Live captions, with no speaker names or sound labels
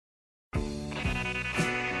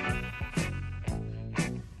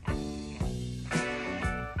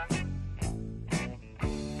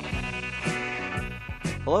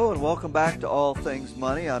Hello and welcome back to All Things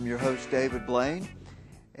Money. I'm your host, David Blain.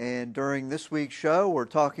 And during this week's show, we're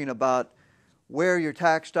talking about where your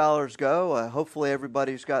tax dollars go. Hopefully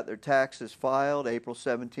everybody's got their taxes filed. April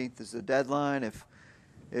 17th is the deadline.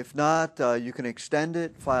 If not, you can extend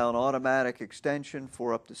it, file an automatic extension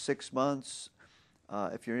for up to 6 months.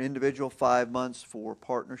 If you're an individual, 5 months for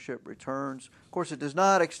partnership returns. Of course, it does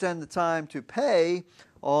not extend the time to pay.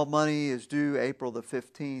 All money is due April the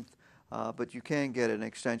 15th, but you can get an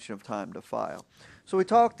extension of time to file. So we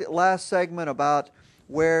talked last segment about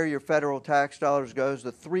where your federal tax dollars goes,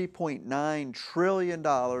 the $3.9 trillion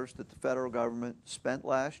that the federal government spent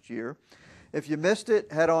last year. If you missed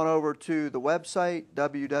it, head on over to the website,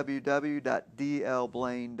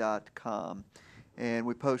 www.dlblain.com. And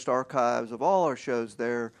we post archives of all our shows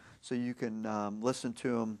there so you can listen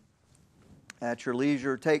to them at your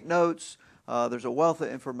leisure. Take notes. There's a wealth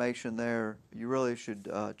of information there. You really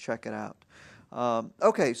should check it out.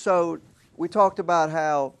 Okay, so we talked about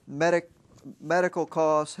how medical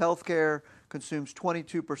costs, healthcare consumes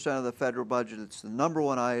 22% of the federal budget. It's the number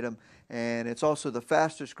one item, and it's also the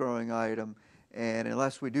fastest growing item. And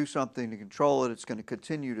unless we do something to control it, it's going to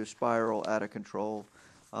continue to spiral out of control.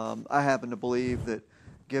 I happen to believe that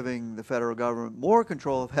giving the federal government more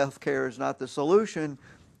control of health care is not the solution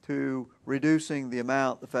to reducing the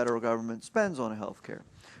amount the federal government spends on health care.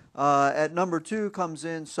 At number 2 comes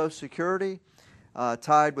in Social Security,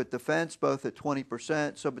 tied with defense, both at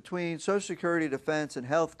 20%. So between Social Security, defense, and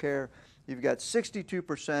health care, you've got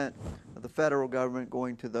 62% of the federal government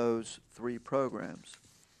going to those 3 programs.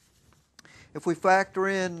 If we factor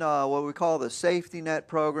in what we call the safety net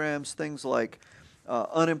programs, things like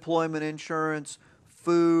unemployment insurance,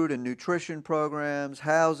 food and nutrition programs,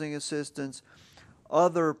 housing assistance,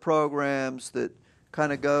 other programs that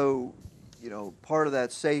kind of go, part of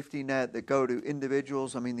that safety net that go to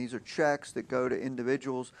individuals. I mean, these are checks that go to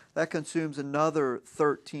individuals. That consumes another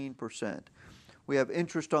 13%. We have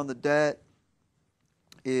interest on the debt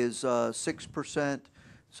is 6%.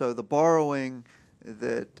 So the borrowing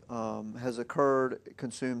that has occurred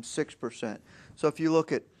consumes 6%. So if you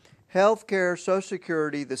look at healthcare, Social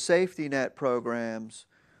Security, the safety net programs,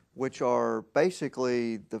 which are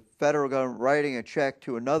basically the federal government writing a check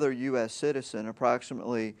to another U.S. citizen.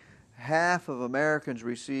 Approximately half of Americans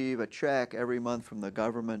receive a check every month from the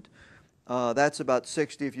government. That's about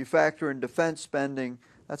 60. If you factor in defense spending,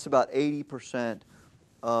 that's about 80%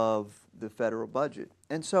 of the federal budget.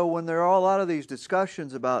 And so when there are a lot of these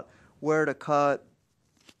discussions about where to cut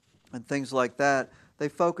and things like that, they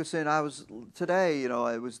focus in. Today,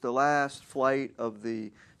 it was the last flight of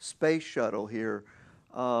the space shuttle here.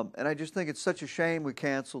 And I just think it's such a shame we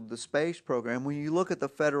canceled the space program. When you look at the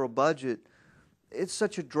federal budget, it's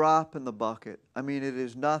such a drop in the bucket. I mean, it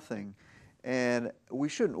is nothing. And we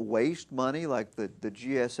shouldn't waste money like the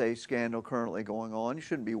GSA scandal currently going on. You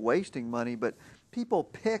shouldn't be wasting money, but people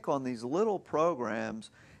pick on these little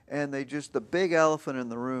programs, and the big elephant in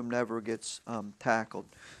the room never gets tackled.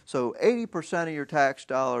 So 80% of your tax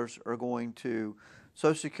dollars are going to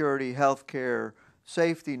Social Security, health care,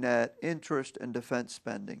 safety net, interest, and defense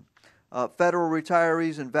spending. Federal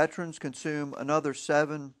retirees and veterans consume another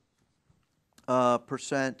 7%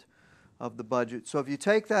 of the budget. So if you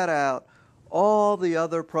take that out, all the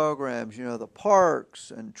other programs, the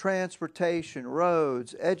parks and transportation,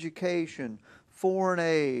 roads, education, foreign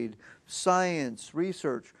aid, science,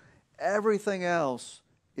 research, everything else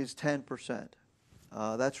is 10%.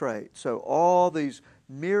 That's right. So all these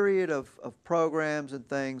myriad of programs and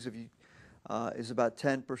things, is about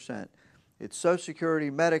 10%. It's Social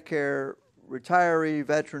Security, Medicare, retiree,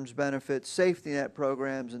 veterans benefits, safety net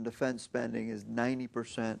programs, and defense spending is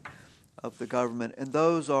 90% of the government. And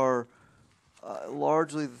those are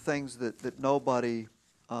largely the things that nobody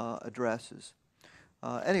addresses.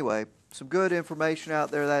 Anyway, some good information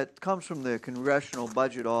out there that comes from the Congressional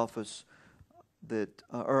Budget Office the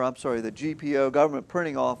GPO, Government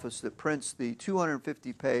Printing Office, that prints the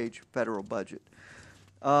 250-page federal budget.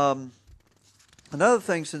 Another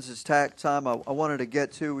thing, since it's tax time, I wanted to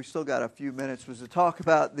get to, we still got a few minutes, was to talk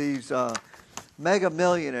about these mega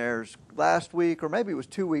millionaires. Last week, or maybe it was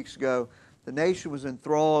 2 weeks ago, the nation was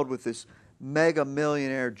enthralled with this mega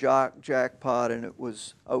millionaire jackpot, and it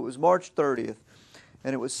was March 30th,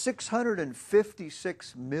 and it was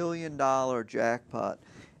 $656 million jackpot.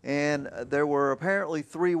 And there were apparently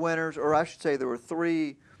 3 winners, or I should say there were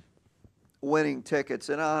 3 winning tickets.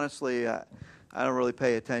 And honestly, I don't really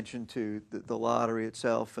pay attention to the lottery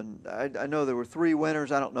itself. And I know there were 3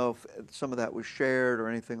 winners. I don't know if some of that was shared or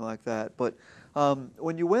anything like that. But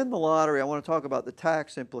when you win the lottery, I want to talk about the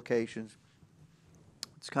tax implications.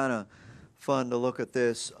 It's kind of fun to look at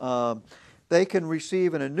this. they can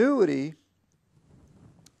receive an annuity.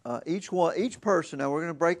 Each person, now we're going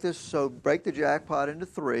to break the jackpot into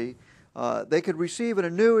three. They could receive an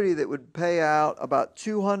annuity that would pay out about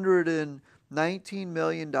 $219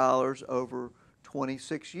 million over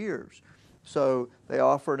 26 years. So they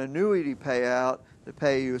offer an annuity payout to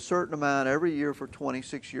pay you a certain amount every year for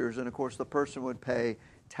 26 years, and of course the person would pay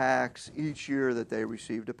tax each year that they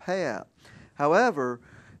received a payout. However,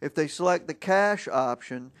 if they select the cash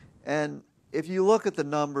option, and if you look at the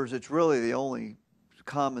numbers, it's really the only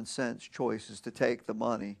common sense choice is to take the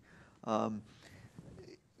money. From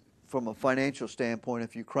a financial standpoint,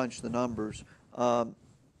 if you crunch the numbers.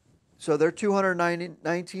 So their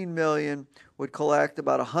 $219 million would collect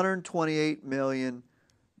about $128 million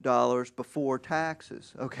before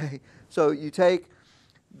taxes. Okay, so you take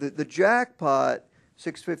the jackpot,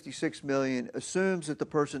 $656 million, assumes that the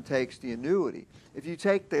person takes the annuity. If you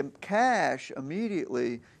take the cash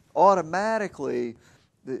immediately, automatically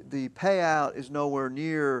the payout is nowhere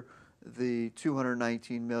near the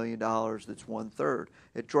 $219 million. That's 1/3.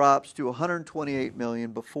 It drops to $128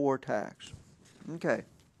 million before tax. Okay,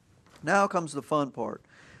 now comes the fun part.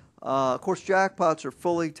 Of course, jackpots are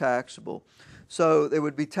fully taxable, so they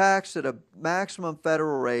would be taxed at a maximum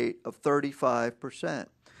federal rate of 35%.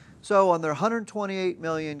 So on their $128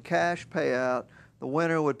 million cash payout, the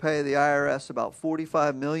winner would pay the IRS about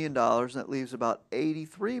 $45 million, and that leaves about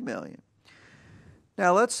 $83 million.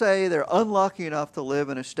 Now, let's say they're unlucky enough to live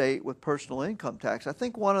in a state with personal income tax. I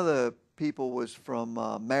think one of the people was from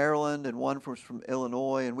Maryland and one was from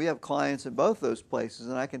Illinois, and we have clients in both those places.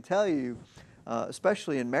 And I can tell you,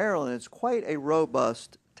 especially in Maryland, it's quite a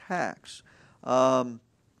robust tax. So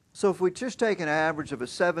if we just take an average of a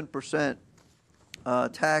 7%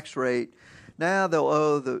 tax rate, now they'll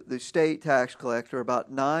owe the state tax collector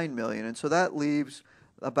about $9 million, and so that leaves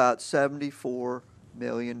about $74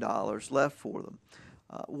 million left for them.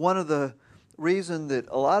 One of the reasons that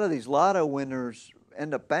a lot of these lotto winners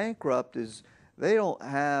end up bankrupt is they don't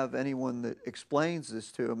have anyone that explains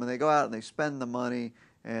this to them, and they go out and they spend the money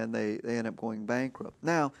and they end up going bankrupt.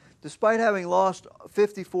 Now, despite having lost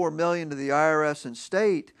 $54 million to the IRS and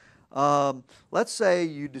state, let's say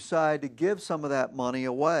you decide to give some of that money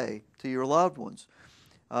away to your loved ones.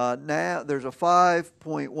 Now there's a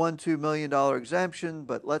 $5.12 million exemption,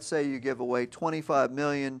 but let's say you give away $25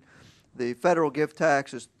 million. The federal gift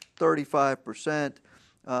tax is 35%,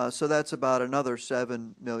 so that's about another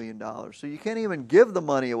 $7 million. So you can't even give the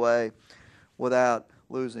money away without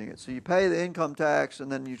losing it. So you pay the income tax,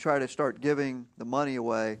 and then you try to start giving the money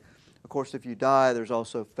away. Of course, if you die, there's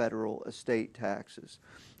also federal estate taxes.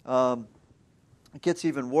 It gets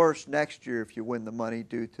even worse next year if you win the money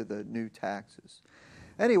due to the new taxes.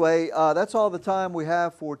 Anyway, that's all the time we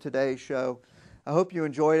have for today's show. I hope you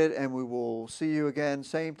enjoyed it, and we will see you again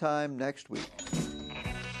same time next week.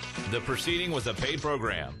 The proceeding was a paid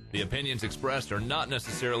program. The opinions expressed are not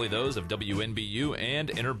necessarily those of WNBU and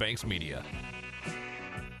Inner Banks Media.